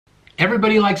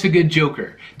Everybody likes a good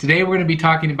Joker. Today we're going to be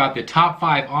talking about the top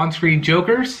 5 on-screen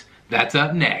Jokers. That's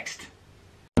up next.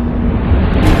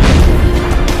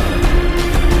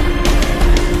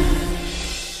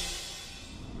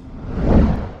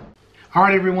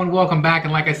 Alright everyone, welcome back,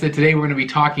 and like I said, today we're going to be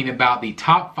talking about the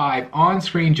top 5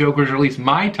 on-screen Jokers, or at least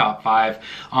my top 5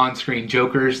 on-screen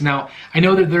Jokers. Now, I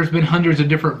know that there's been hundreds of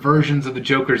different versions of the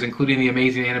Jokers, including the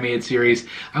amazing animated series.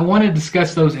 I want to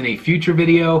discuss those in a future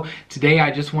video. Today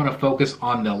I just want to focus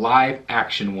on the live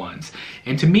action ones.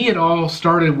 And to me it all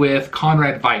started with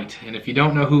Conrad Veidt, and if you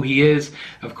don't know who he is,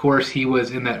 of course he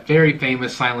was in that very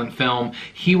famous silent film.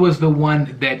 He was the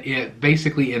one that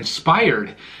basically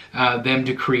inspired them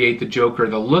to create the Joker,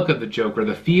 the look of the Joker,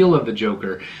 the feel of the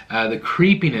Joker, the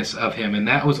creepiness of him, and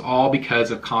that was all because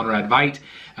of Conrad Veidt.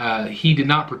 He did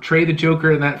not portray the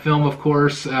Joker in that film, of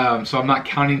course, so I'm not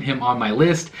counting him on my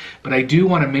list, but I do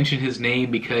want to mention his name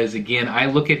because, again, I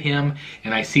look at him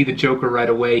and I see the Joker right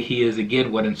away. He is,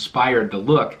 again, what inspired the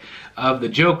look of the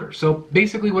Joker. So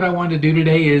basically what I wanted to do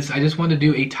today is I just wanted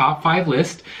to do a top 5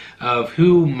 list of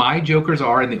who my Jokers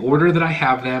are in the order that I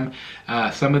have them.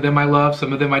 Some of them I love,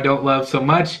 some of them I don't love so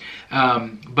much,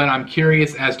 but I'm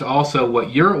curious as to also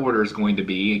what your order is going to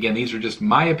be. Again, these are just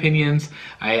my opinions.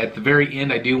 At the very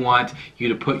end, I do want you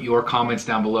to put your comments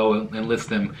down below and list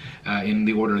them in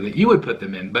the order that you would put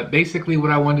them in. But basically what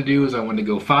I want to do is I want to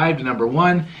go 5 to number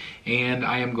 1, and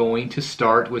I am going to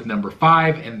start with number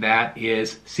 5, and that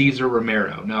is Cesar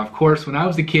Romero. Now, of course, when I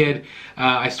was a kid,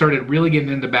 I started really getting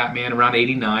into Batman around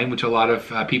 '89, which a lot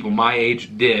of people my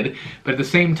age did, but at the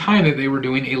same time that they were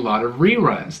doing a lot of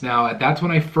reruns. Now, that's when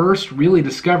I first really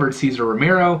discovered Cesar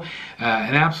Romero.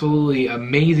 An absolutely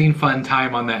amazing fun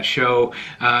time on that show.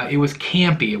 It was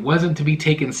campy. It wasn't to be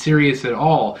taken serious at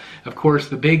all. Of course,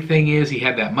 the big thing is he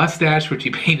had that mustache, which he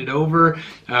painted over,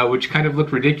 which kind of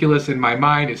looked ridiculous in my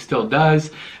mind. It still does,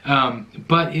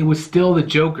 but it was still the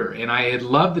Joker, and I had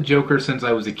loved the Joker since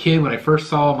I was a kid. When I first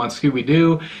saw him on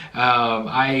Scooby-Doo,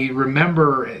 I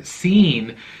remember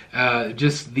seeing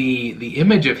just the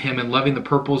image of him and loving the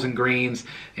purples and greens,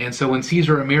 and so when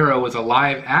Cesar Romero was a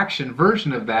live action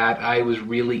version of that, I was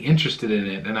really interested in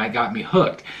it, and it got me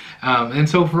hooked. And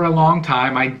so for a long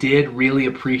time I did really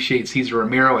appreciate Cesar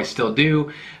Romero. I still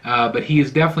do, but he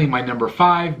is definitely my number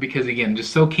 5 because, again,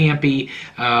 just so campy.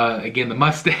 Again, the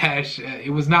mustache,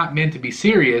 it was not meant to be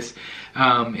serious,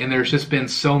 and there's just been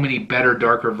so many better,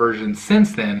 darker versions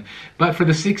since then. But for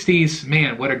the 60s,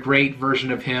 man, what a great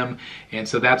version of him, and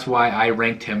so that's why I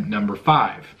ranked him number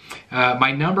 5.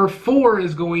 My number 4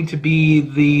 is going to be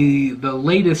the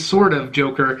latest sort of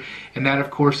Joker, and that,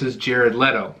 of course, is Jared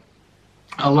Leto.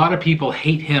 A lot of people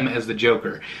hate him as the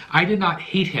Joker. I did not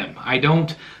hate him. I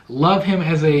don't love him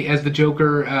as the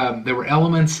Joker. There were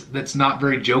elements that's not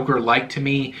very Joker-like to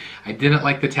me. I didn't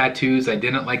like the tattoos. I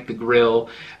didn't like the grill.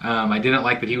 I didn't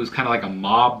like that he was kind of like a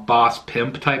mob boss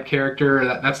pimp type character.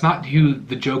 That's not who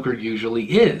the Joker usually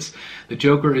is. The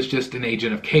Joker is just an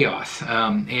agent of chaos.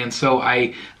 And so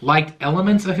I liked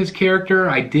elements of his character.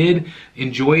 I did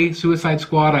enjoy Suicide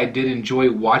Squad. I did enjoy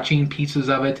watching pieces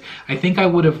of it. I think I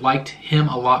would have liked him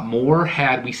a lot more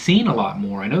had we seen a lot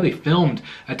more. I know they filmed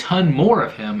a ton more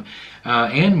of him,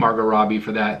 and Margot Robbie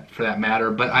for that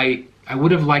matter, but I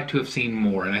would have liked to have seen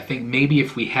more, and I think maybe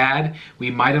if we had,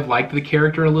 we might have liked the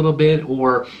character a little bit,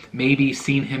 or maybe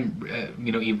seen him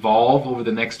evolve over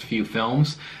the next few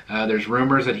films. There's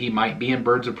rumors that he might be in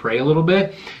Birds of Prey a little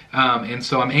bit, and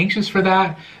so I'm anxious for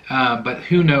that, but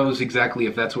who knows exactly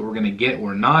if that's what we're going to get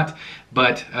or not.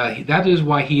 But that is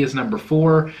why he is number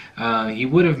 4. He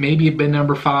would have maybe been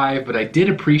number 5, but I did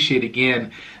appreciate,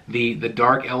 again, the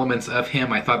dark elements of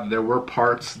him. I thought that there were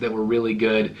parts that were really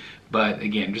good, but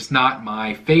again, just not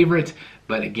my favorite,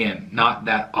 but again, not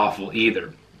that awful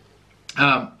either.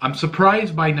 I'm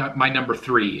surprised by my number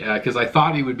 3, because I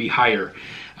thought he would be higher.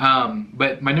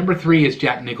 But my number 3 is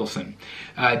Jack Nicholson.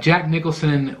 Jack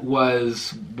Nicholson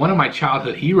was one of my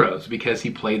childhood heroes because he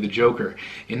played the Joker.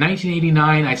 In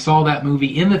 1989, I saw that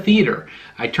movie in the theater.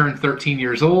 I turned 13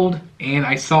 years old, and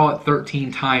I saw it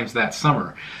 13 times that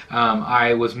summer.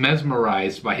 I was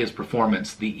mesmerized by his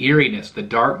performance, the eeriness, the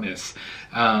darkness,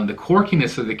 the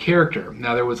quirkiness of the character.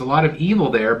 Now, there was a lot of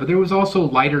evil there, but there was also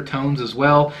lighter tones as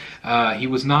well. He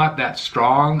was not that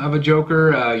strong of a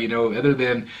Joker, other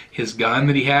than his gun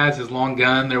that he has, his long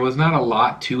gun. There was not a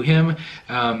lot to him.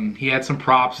 He had some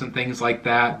props and things like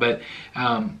that, but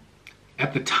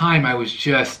at the time, I was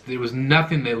just, there was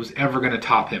nothing that was ever going to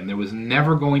top him. There was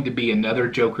never going to be another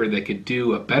Joker that could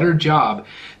do a better job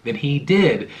than he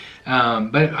did.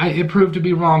 But it proved to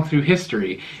be wrong through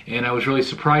history, and I was really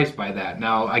surprised by that.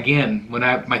 Now, again, when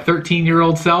my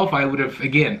 13-year-old self, I would have,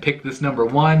 again, picked this number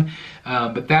 1,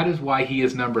 but that is why he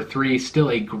is number 3. Still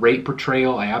a great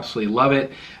portrayal. I absolutely love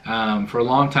it. For a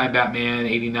long time, Batman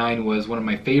 '89 was one of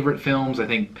my favorite films. I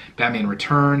think Batman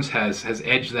Returns has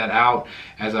edged that out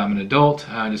as I'm an adult,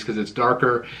 just because it's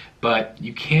darker. But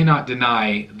you cannot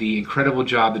deny the incredible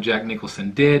job that Jack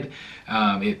Nicholson did.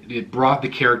 It brought the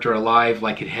character alive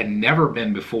like it had never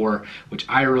been before, which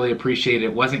I really appreciated.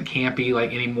 It wasn't campy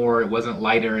like anymore. It wasn't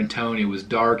lighter in tone. It was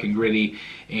dark and gritty,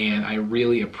 and I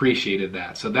really appreciated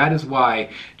that. So that is why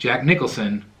Jack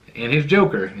Nicholson and his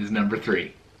Joker is number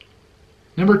 3.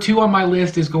 Number 2 on my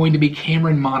list is going to be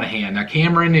Cameron Monaghan. Now,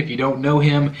 Cameron, if you don't know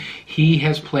him, he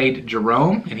has played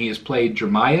Jerome and he has played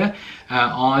Jeremiah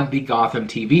on the Gotham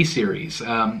TV series.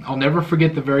 I'll never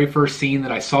forget the very first scene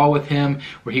that I saw with him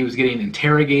where he was getting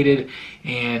interrogated,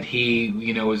 and he,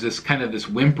 was this kind of this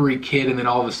whimpery kid, and then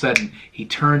all of a sudden he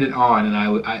turned it on,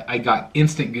 and I got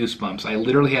instant goosebumps. I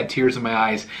literally had tears in my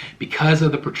eyes because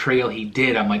of the portrayal he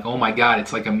did. I'm like, oh my God,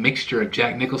 it's like a mixture of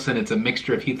Jack Nicholson, it's a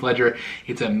mixture of Heath Ledger,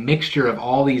 it's a mixture of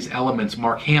all these elements.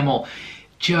 Mark Hamill,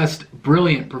 just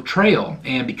brilliant portrayal.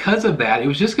 And because of that, it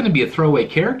was just going to be a throwaway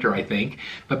character, I think,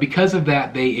 but because of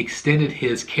that, they extended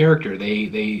his character.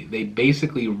 They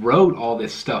basically wrote all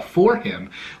this stuff for him,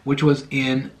 which was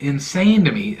insane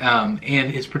to me, and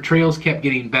his portrayals kept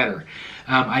getting better.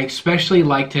 I especially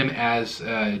liked him as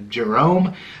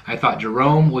Jerome. I thought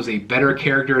Jerome was a better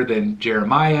character than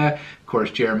Jeremiah. Of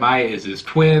course, Jeremiah is his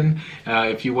twin,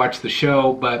 if you watch the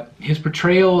show, but his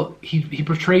portrayal, he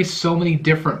portrays so many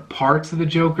different parts of the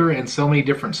Joker and so many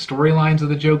different storylines of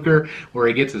the Joker, where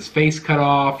he gets his face cut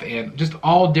off and just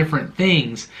all different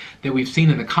things that we've seen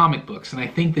in the comic books. And I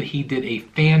think that he did a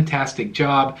fantastic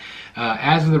job.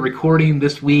 As of the recording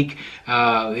this week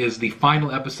is the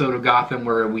final episode of Gotham,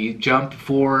 where we jumped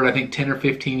forward, I think, 10 or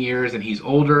 15 years, and he's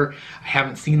older. I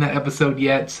haven't seen that episode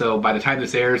yet, so by the time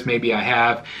this airs, maybe I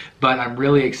have. But I'm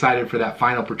really excited for that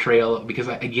final portrayal because,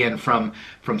 again, from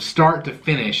start to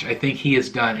finish, I think he has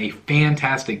done a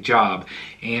fantastic job,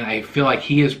 and I feel like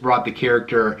he has brought the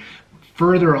character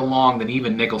further along than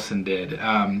even Nicholson did.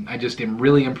 I just am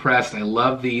really impressed. I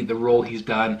love the role he's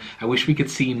done. I wish we could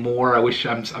see more.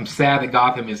 I'm sad that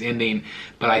Gotham is ending,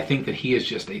 but I think that he has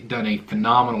just done a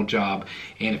phenomenal job.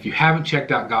 And if you haven't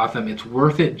checked out Gotham, it's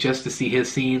worth it just to see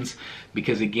his scenes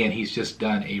because, again, he's just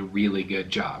done a really good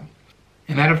job.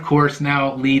 And that, of course,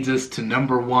 now leads us to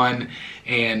number 1,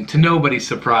 and to nobody's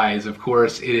surprise, of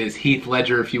course, it is Heath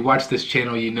Ledger. If you watch this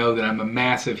channel, you know that I'm a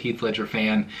massive Heath Ledger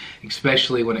fan,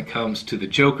 especially when it comes to the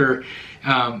Joker.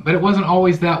 But it wasn't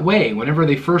always that way. Whenever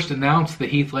they first announced that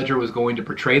Heath Ledger was going to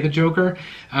portray the Joker,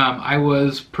 I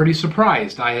was pretty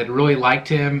surprised. I had really liked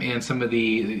him in some of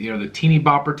the teeny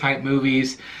bopper type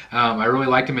movies. I really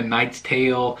liked him in Knight's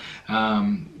Tale,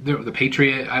 The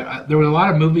Patriot. There were a lot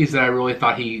of movies that I really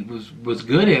thought he was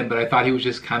good in, but I thought he was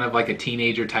just kind of like a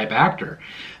teenager type actor.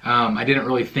 I didn't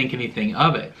really think anything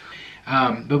of it.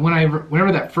 But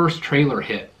whenever that first trailer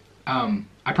hit,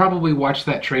 I probably watched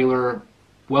that trailer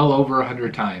well over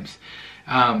 100 times.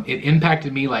 It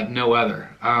impacted me like no other.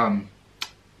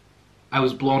 I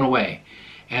was blown away,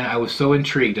 and I was so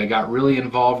intrigued. I got really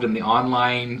involved in the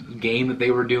online game that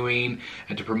they were doing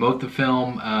and to promote the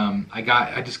film.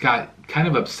 I just got kind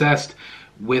of obsessed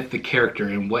with the character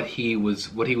and what he was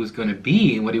going to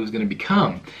be and what he was going to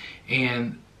become.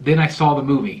 And then I saw the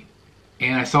movie,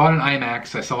 and I saw it in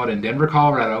IMAX. I saw it in Denver,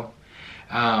 Colorado,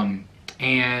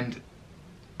 and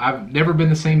I've never been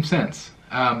the same since.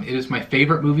 It is my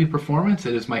favorite movie performance.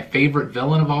 It is my favorite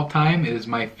villain of all time. It is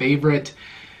my favorite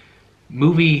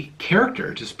movie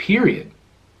character, just period.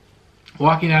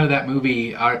 Walking out of that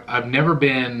movie, I've never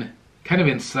been kind of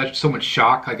in so much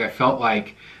shock. Like, I felt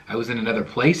like I was in another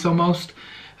place almost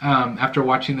after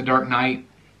watching The Dark Knight,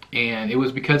 and it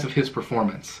was because of his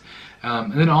performance.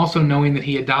 And then also knowing that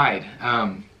he had died,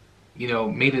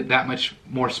 made it that much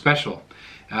more special.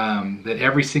 That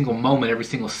every single moment, every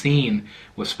single scene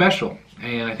was special.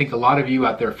 And I think a lot of you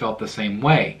out there felt the same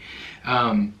way.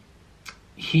 I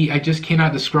just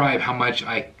cannot describe how much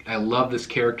I love this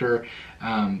character.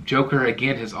 Joker,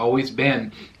 again, has always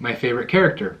been my favorite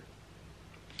character.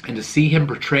 And to see him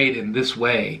portrayed in this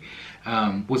way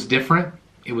was different.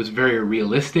 It was very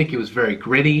realistic. It was very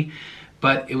gritty.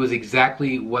 But it was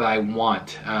exactly what I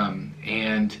want.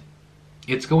 And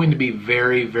it's going to be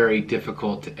very, very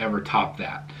difficult to ever top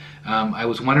that. I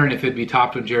was wondering if it'd be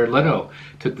topped when Jared Leto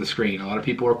took the screen. A lot of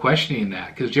people were questioning that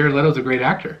because Jared Leto's a great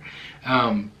actor.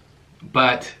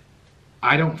 But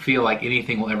I don't feel like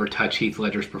anything will ever touch Heath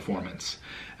Ledger's performance.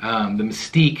 The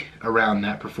mystique around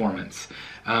that performance.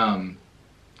 And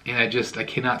I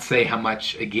cannot say how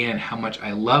much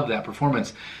I love that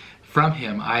performance from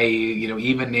him. I,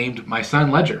 even named my son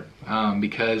Ledger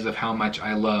because of how much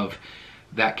I love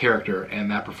that character and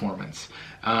that performance.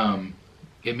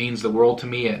 It means the world to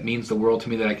me. It means the world to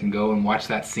me that I can go and watch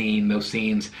that scene, those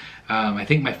scenes. I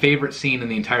think my favorite scene in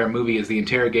the entire movie is the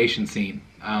interrogation scene.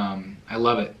 I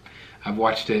love it. I've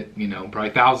watched it, probably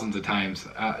thousands of times,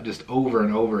 just over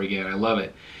and over again. I love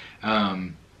it. I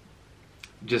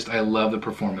love the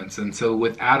performance. And so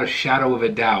without a shadow of a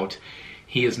doubt,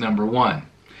 he is number one.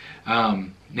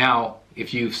 Now,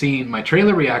 if you've seen my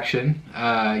trailer reaction,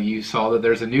 you saw that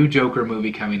there's a new Joker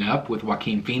movie coming up with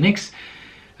Joaquin Phoenix.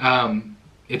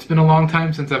 It's been a long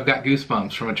time since I've got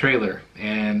goosebumps from a trailer,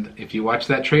 and if you watch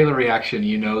that trailer reaction,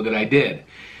 you know that I did.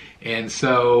 And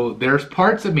so there's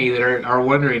parts of me that are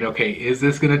wondering, okay, is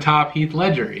this going to top Heath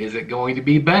Ledger? Is it going to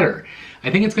be better?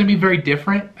 I think it's going to be very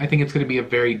different. I think it's going to be a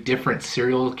very different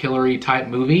serial killer-y type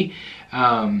movie.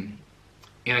 And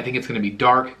I think it's going to be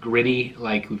dark, gritty,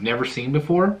 like we've never seen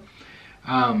before.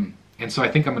 And so I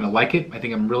think I'm going to like it. I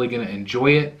think I'm really going to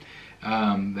enjoy it.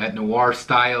 That noir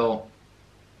style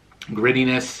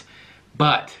grittiness,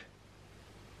 but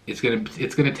it's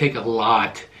gonna take a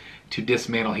lot to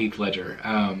dismantle Heath Ledger.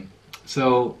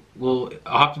 So I'll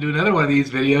have to do another one of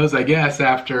these videos, I guess,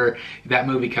 after that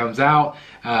movie comes out.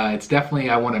 It's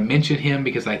definitely, I want to mention him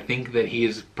because I think that he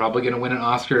is probably going to win an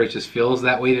Oscar. It just feels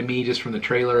that way to me just from the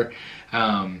trailer.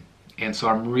 And so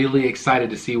I'm really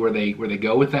excited to see where they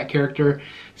go with that character.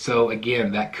 So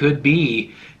again, that could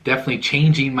be definitely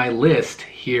changing my list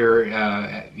here,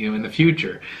 in the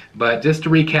future. But just to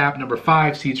recap: number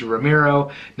 5, Cesar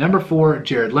Romero; number 4,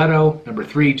 Jared Leto; number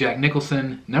 3, Jack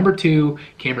Nicholson; number 2,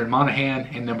 Cameron Monaghan;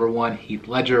 and number 1, Heath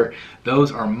Ledger.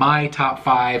 Those are my top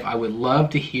 5. I would love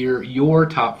to hear your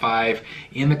top 5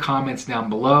 in the comments down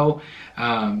below.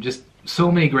 Just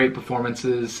so many great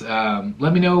performances.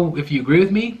 Let me know if you agree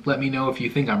with me. Let me know if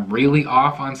you think I'm really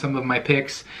off on some of my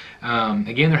picks.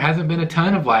 Again, there hasn't been a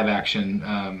ton of live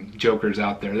action Jokers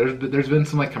out there. There's been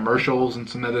some like commercials and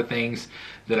some other things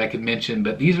that I could mention,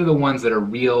 but these are the ones that are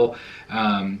real,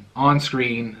 on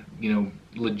screen,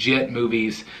 legit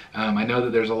movies. I know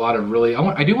that there's a lot of really,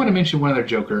 I do want to mention one other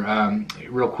Joker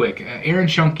real quick. Aaron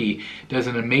Schunke does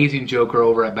an amazing Joker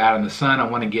over at Bad in the Sun. I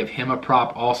want to give him a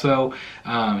prop also.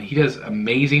 He does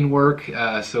amazing work,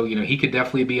 so he could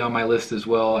definitely be on my list as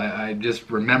well. I just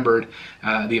remembered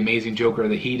the amazing Joker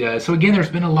that he does. So again, there's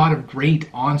been a lot of great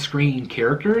on-screen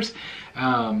characters.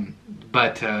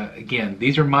 But again,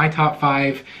 these are my top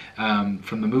 5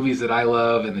 from the movies that I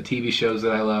love and the TV shows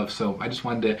that I love. So I just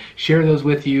wanted to share those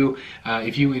with you.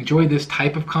 If you enjoy this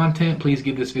type of content, please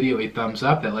give this video a thumbs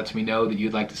up. That lets me know that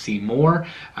you'd like to see more.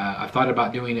 I've thought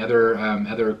about doing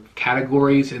other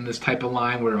categories in this type of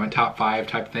line, where my top 5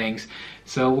 type things.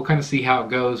 So we'll kind of see how it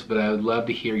goes, but I would love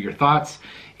to hear your thoughts.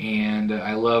 And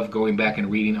I love going back and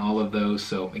reading all of those.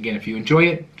 So again, if you enjoy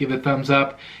it, give it a thumbs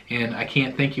up. And I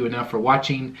can't thank you enough for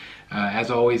watching. As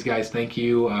always, guys, thank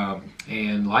you.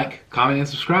 And like, comment, and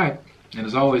subscribe. And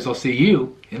as always, I'll see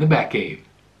you in the Batcave.